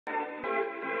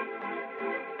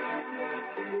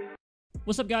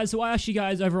What's up, guys? So I asked you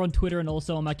guys over on Twitter and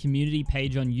also on my community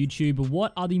page on YouTube,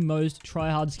 what are the most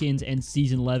tryhard skins in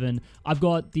Season 11? I've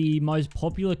got the most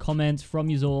popular comments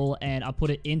from you all, and I put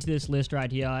it into this list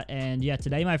right here. And yeah,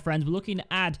 today, my friends, we're looking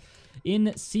at,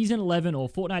 in Season 11 or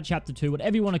Fortnite Chapter 2,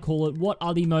 whatever you want to call it, what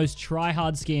are the most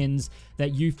tryhard skins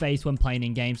that you face when playing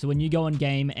in game? So when you go in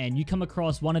game and you come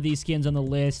across one of these skins on the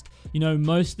list, you know,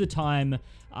 most of the time,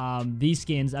 these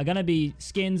skins are going to be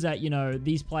skins that, you know,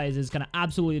 these players is going to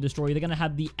absolutely destroy. They're going to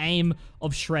have the aim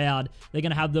of Shroud. They're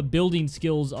going to have the building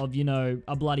skills of, you know,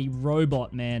 a bloody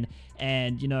robot, man.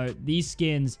 And, you know, these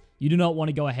skins, you do not want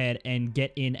to go ahead and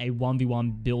get in a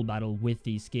 1v1 build battle with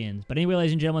these skins. But anyway,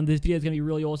 ladies and gentlemen, this video is going to be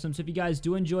really awesome. So if you guys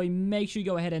do enjoy, make sure you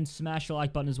go ahead and smash the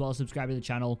like button as well as subscribe to the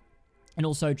channel. And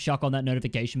also chuck on that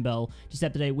notification bell to stay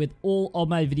up to date with all of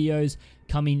my videos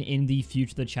coming in the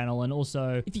future of the channel. And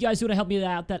also, if you guys want to help me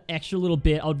out that extra little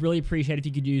bit, I would really appreciate if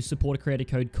you could use supporter creator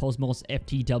code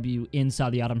CosmosFTW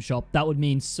inside the item shop. That would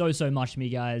mean so much to me,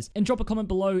 guys. And drop a comment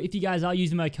below if you guys are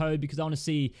using my code, because I want to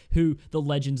see who the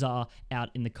legends are out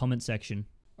in the comment section.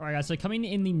 Alright, guys, so coming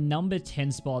in the number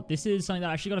 10 spot, this is something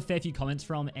that I actually got a fair few comments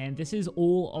from, and this is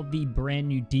all of the brand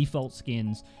new default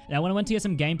skins. Now, when I went to get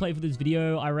some gameplay for this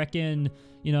video, I reckon,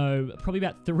 you know, probably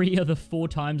about 3 of the 4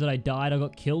 times that I died, I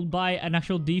got killed by an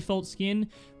actual default skin,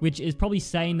 which is probably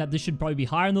saying that this should probably be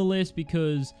higher on the list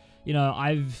because, you know,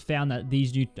 I've found that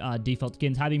these new default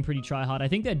skins have been pretty tryhard. I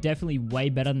think they're definitely way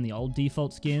better than the old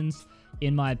default skins,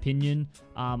 in my opinion.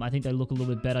 I think they look a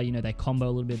little bit better, you know, they combo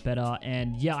a little bit better,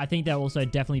 and yeah, I think they're also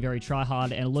definitely very tryhard,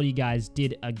 and a lot of you guys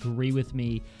did agree with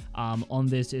me on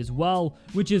this as well,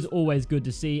 which is always good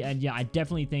to see. And yeah, I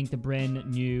definitely think the brand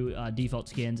new default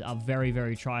skins are very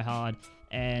tryhard.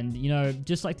 And, you know,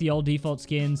 just like the old default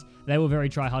skins, they were very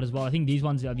tryhard as well. I think these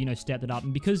ones have, you know, stepped it up.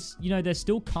 And because, you know, they're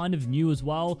still kind of new as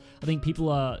well, I think people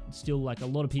are still, like, a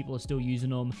lot of people are still using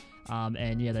them.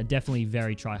 And yeah, they're definitely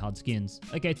very tryhard skins.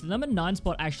 Okay, so the number 9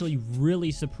 spot actually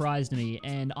really surprised me.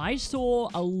 And I saw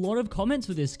a lot of comments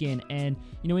for this skin. And,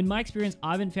 you know, in my experience,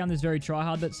 I haven't found this very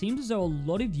tryhard, but it seems as though a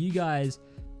lot of you guys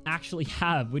actually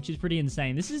have, which is pretty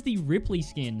insane. This is the Ripley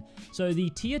skin. So the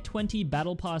tier 20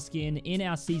 battle pass skin in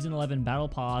our season 11 battle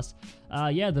pass.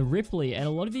 Yeah, the Ripley. And a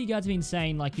lot of you guys have been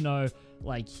saying, like, you know,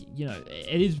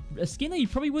 it is a skin that you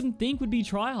probably wouldn't think would be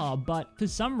tryhard, but for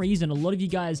some reason, a lot of you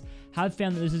guys have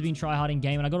found that this has been tryhard in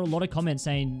game, and I got a lot of comments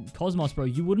saying, Cosmos, bro,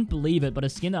 you wouldn't believe it, but a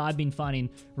skin that I've been finding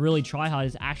really tryhard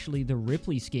is actually the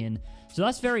Ripley skin. So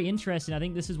that's very interesting. I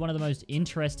think this is one of the most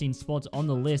interesting spots on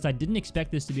the list. I didn't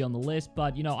expect this to be on the list,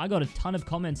 but, you know, I got a ton of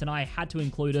comments, and I had to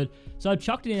include it. So I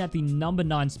chucked it in at the number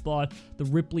 9 spot, the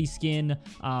Ripley skin,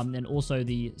 and also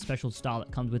the special style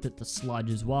that comes with it, the sludge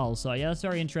as well. So yeah, that's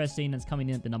very interesting. It's coming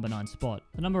in at the number 9 spot.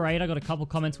 The number 8, I got a couple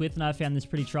comments with, and I found this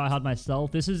pretty tryhard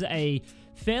myself. This is a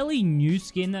fairly new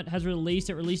skin that has released.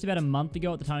 It released about a month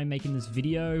ago at the time of making this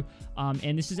video,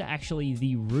 and this is actually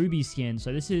the Ruby skin.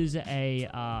 So this is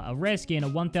a rare skin, a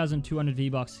 1,200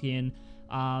 V-Bucks skin.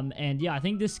 And yeah, I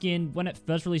think this skin, when it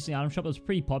first released in the item shop, it was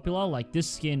pretty popular. Like, this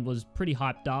skin was pretty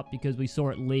hyped up because we saw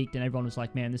it leaked and everyone was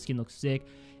like, man, this skin looks sick.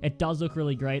 It does look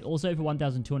really great. Also, for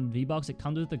 1,200 V-Bucks, it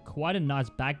comes with quite a nice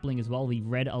back bling as well, the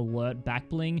red alert back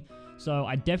bling. So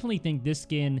I definitely think this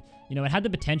skin, you know, it had the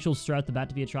potential straight off the bat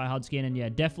to be a tryhard skin. And yeah,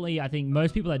 definitely, I think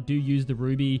most people that do use the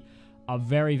Ruby are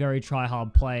very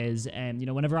tryhard players, and, you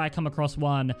know, whenever I come across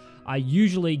one, I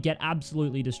usually get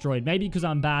absolutely destroyed. Maybe because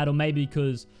I'm bad, or maybe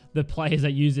because the players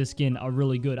that use this skin are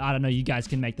really good. I don't know, you guys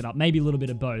can make that up. Maybe a little bit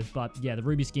of both, but yeah, the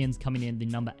Ruby skin's coming in the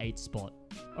number 8 spot.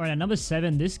 Alright, number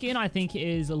 7, this skin I think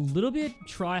is a little bit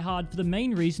tryhard for the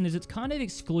main reason is it's kind of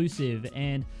exclusive,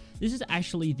 and this is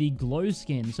actually the Glow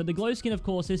skin. So the Glow skin, of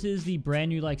course, this is the brand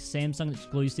new, like, Samsung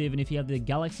exclusive, and if you have the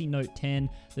Galaxy Note 10,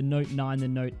 the Note 9, the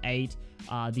Note 8,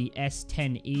 the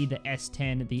S10e, the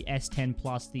S10, the S10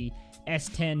 Plus, the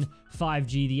S10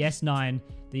 5G, the S9,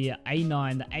 the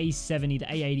A9, the A70, the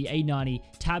A80, A90,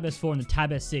 Tab S4, and the Tab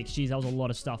S6. Jeez, that was a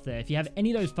lot of stuff there. If you have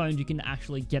any of those phones, you can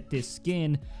actually get this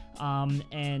skin.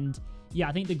 And yeah,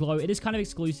 I think the Glow, it is kind of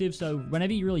exclusive, so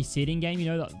whenever you really see it in game, you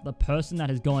know, the person that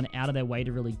has gone out of their way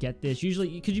to really get this, usually,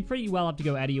 because you pretty well have to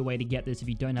go out of your way to get this if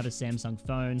you don't have a Samsung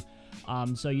phone.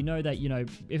 So you know that, you know,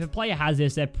 if a player has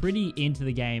this, they're pretty into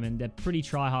the game, and they're pretty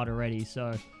tryhard already.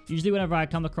 So usually whenever I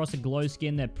come across a Glow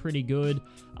skin, they're pretty good,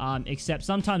 except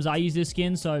sometimes I use this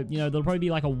skin, so, you know, there'll probably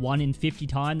be like a 1 in 50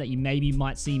 time that you maybe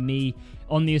might see me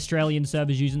on the Australian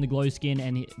servers using the Glow skin,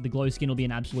 and the Glow skin will be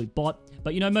an absolute bot.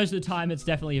 But, you know, most of the time, it's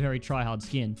definitely a very tryhard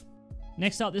skin.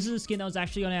 Next up, this is a skin that was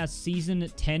actually on our Season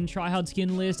 10 tryhard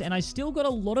skin list, and I still got a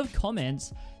lot of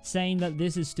comments saying that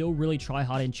this is still really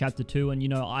tryhard in Chapter 2, and, you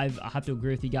know, I have to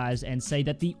agree with you guys and say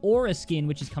that the Aura skin,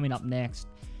 which is coming up next,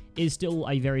 is still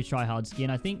a very tryhard skin.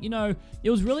 I think, you know, it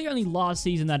was really only last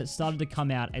season that it started to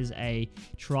come out as a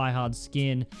tryhard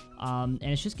skin, and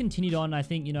it's just continued on. I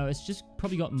think, you know, it's just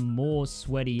probably got more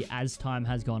sweaty as time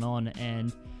has gone on,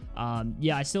 and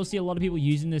yeah, I still see a lot of people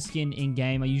using this skin in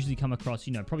game. I usually come across,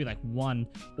 you know, probably like one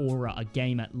aura a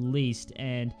game at least,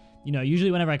 and you know, usually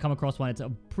whenever I come across one, it's a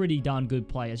pretty darn good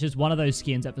play. It's just one of those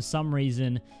skins that for some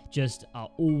reason just are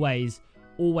always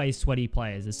sweaty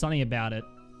players. There's something about it.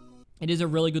 It is a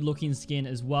really good looking skin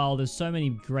as well. There's so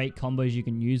many great combos you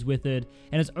can use with it,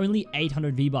 and it's only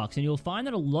 800 V-Bucks, and you'll find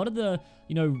that a lot of the,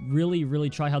 you know, really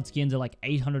tryhard skins are like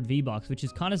 800 V-Bucks, which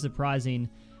is kind of surprising.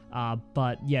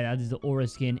 But yeah, that is the aura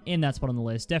skin in that spot on the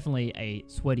list. Definitely a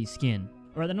sweaty skin.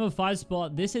 All right, the number 5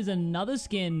 spot, this is another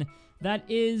skin that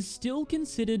is still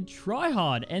considered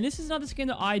tryhard, and this is another skin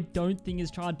that I don't think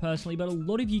is tryhard personally, but a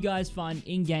lot of you guys find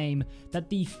in-game that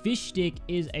the fish stick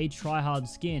is a tryhard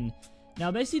skin.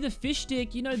 Now, basically, the fish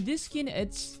stick, you know, this skin,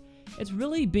 it's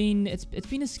really been, it's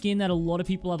been a skin that a lot of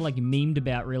people have, like, memed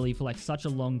about, really, for, like, such a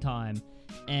long time,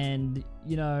 and,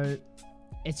 you know,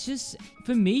 it's just,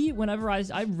 for me, whenever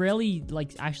I rarely,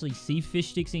 like, actually see fish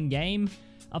sticks in-game,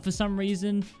 for some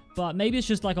reason, but maybe it's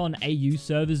just like on AU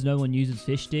servers, no one uses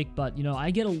fish stick, but you know,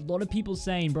 I get a lot of people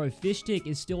saying, bro, fish stick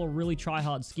is still a really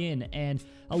try-hard skin, and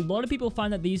a lot of people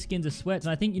find that these skins are sweats,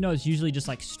 and I think, you know, it's usually just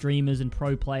like streamers and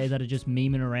pro players that are just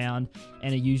memeing around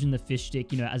and are using the fish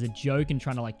stick, you know, as a joke and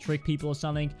trying to like trick people or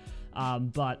something,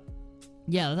 but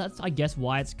yeah, that's, I guess,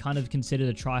 why it's kind of considered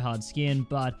a try-hard skin.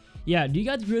 But yeah, do you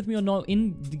guys agree with me or not?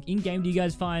 In-game, do you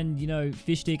guys find, you know,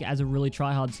 fish stick as a really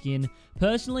try-hard skin?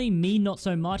 Personally, me, not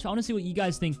so much. I want to see what you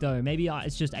guys think, though. Maybe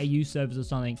it's just AU servers or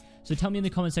something. So tell me in the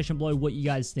comment section below what you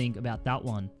guys think about that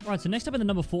one. All right, so next up in the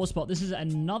number 4 spot, this is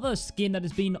another skin that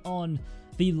has been on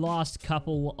the last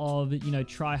couple of, you know,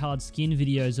 try-hard skin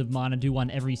videos of mine. I do one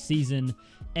every season.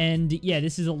 And yeah,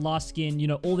 this is the last skin. You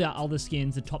know, all the other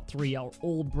skins, the top 3 are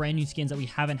all brand new skins that we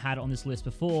haven't had on this list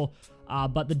before.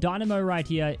 But the Dynamo right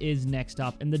here is next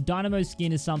up. And the Dynamo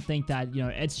skin is something that, you know,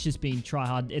 it's just been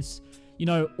try-hard. It's, you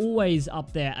know, always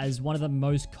up there as one of the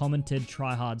most commented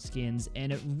try-hard skins.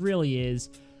 And it really is.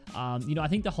 You know, I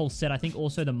think the whole set, I think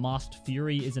also the Masked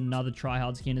Fury is another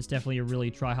try-hard skin. It's definitely a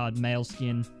really try-hard male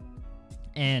skin.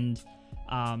 And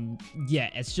yeah,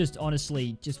 it's just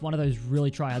honestly just one of those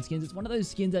really try-hard skins. It's one of those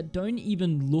skins that don't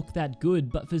even look that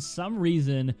good, but for some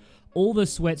reason, all the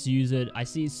sweats use it. I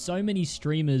see so many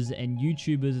streamers and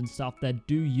YouTubers and stuff that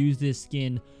do use this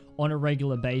skin on a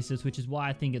regular basis, which is why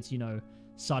I think it's, you know,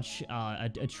 such a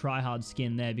try-hard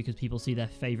skin there, because people see their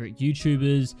favorite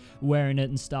YouTubers wearing it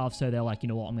and stuff, so they're like, you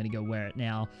know what, I'm gonna go wear it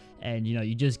now. And you know,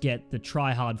 you just get the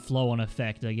try-hard flow-on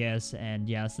effect, I guess. And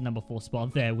yeah, that's the number 4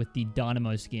 spot there with the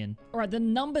Dynamo skin. All right, the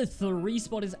number 3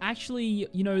 spot is actually,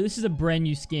 you know, this is a brand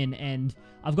new skin, and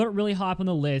I've got it really high up on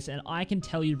the list, and I can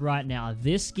tell you right now,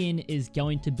 this skin is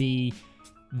going to be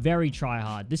very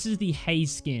try-hard. This is the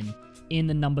Haze skin in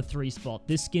the number 3 spot.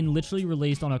 This skin literally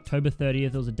released on October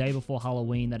 30th. It was a day before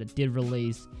Halloween that it did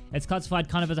release. It's classified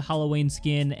kind of as a Halloween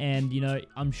skin, and, you know,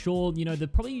 I'm sure, you know, there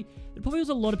probably was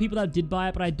a lot of people that did buy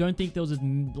it, but I don't think there was,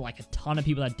 like, a ton of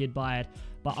people that did buy it.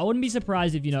 But I wouldn't be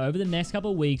surprised if, you know, over the next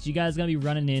couple of weeks, you guys are going to be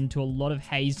running into a lot of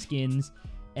Haze skins,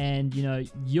 and, you know,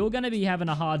 you're going to be having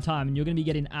a hard time, and you're going to be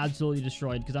getting absolutely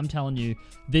destroyed, because I'm telling you,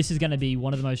 this is going to be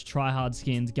one of the most try-hard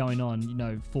skins going on, you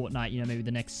know, Fortnite, you know, maybe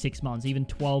the next 6 months, even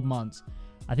 12 months.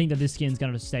 I think that this skin's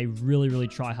going to stay really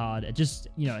try-hard. It just,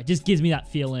 you know, it just gives me that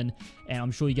feeling, and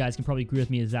I'm sure you guys can probably agree with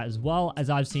me as that, as well as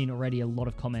I've seen already a lot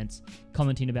of comments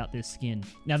commenting about this skin.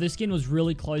 Now, this skin was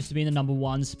really close to being the number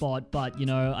 1 spot, but, you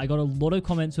know, I got a lot of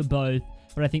comments for both,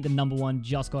 but I think the number 1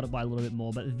 just got it by a little bit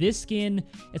more. But this skin,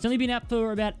 it's only been out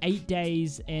for about 8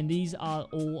 days, and these are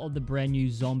all of the brand new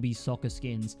zombie soccer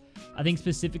skins. I think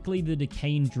specifically the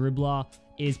Decaying Dribbler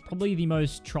is probably the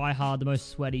most try-hard, the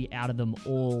most sweaty out of them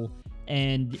all.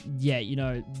 And yeah, you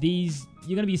know, these,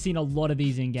 you're going to be seeing a lot of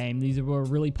these in game. These were a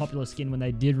really popular skin when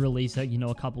they did release it, you know,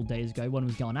 a couple days ago. One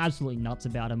was going absolutely nuts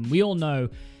about them. We all know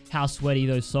how sweaty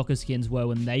those soccer skins were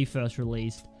when they first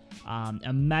released.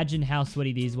 Imagine how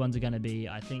sweaty these ones are going to be.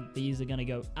 I think these are going to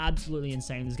go absolutely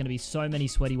insane. There's going to be so many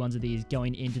sweaty ones of these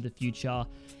going into the future.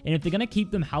 And if they're going to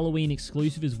keep them Halloween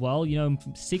exclusive as well, you know,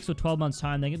 in 6 or 12 months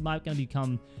time, they might going to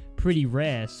become pretty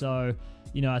rare. So,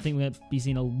 you know, I think we're going to be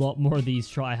seeing a lot more of these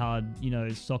try-hard, you know,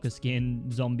 soccer skin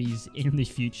zombies in the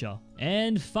future.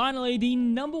 And finally, the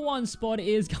number 1 spot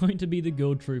is going to be the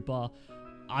Guild Trooper.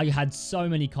 I had so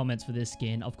many comments for this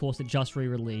skin. Of course, it just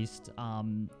re-released.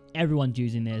 Everyone's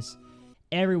using this.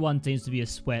 Everyone seems to be a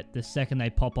sweat the second they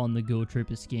pop on the Guild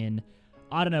Trooper skin.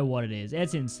 I don't know what it is.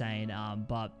 It's insane.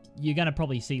 But you're going to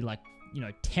probably see like,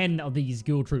 10 of these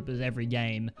Guild Troopers every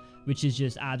game, which is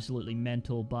just absolutely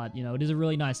mental. But, it is a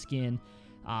really nice skin.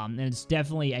 And it's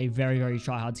definitely a very, very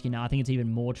tryhard skin. Now, I think it's even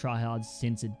more tryhard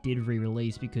since it did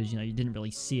re-release because, you didn't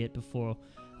really see it before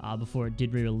it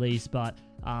did re-release. But,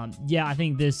 yeah, I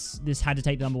think this had to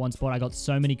take the #1 spot. I got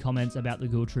so many comments about the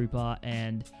Guild Trooper,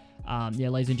 and yeah,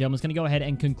 ladies and gentlemen, it's going to go ahead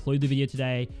and conclude the video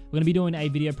today. We're going to be doing a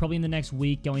video probably in the next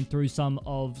week going through some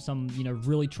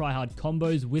really tryhard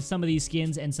combos with some of these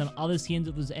skins and some other skins.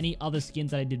 If there's any other skins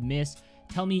that I did miss,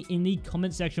 tell me in the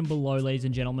comment section below, ladies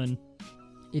and gentlemen,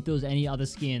 if there was any other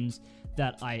skins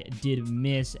that I did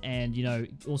miss, and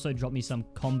also drop me some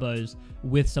combos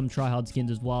with some tryhard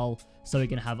skins as well so we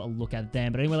can have a look at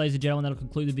them. But anyway, ladies and gentlemen, that'll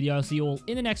conclude the video. I'll see you all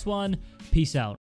in the next one. Peace out.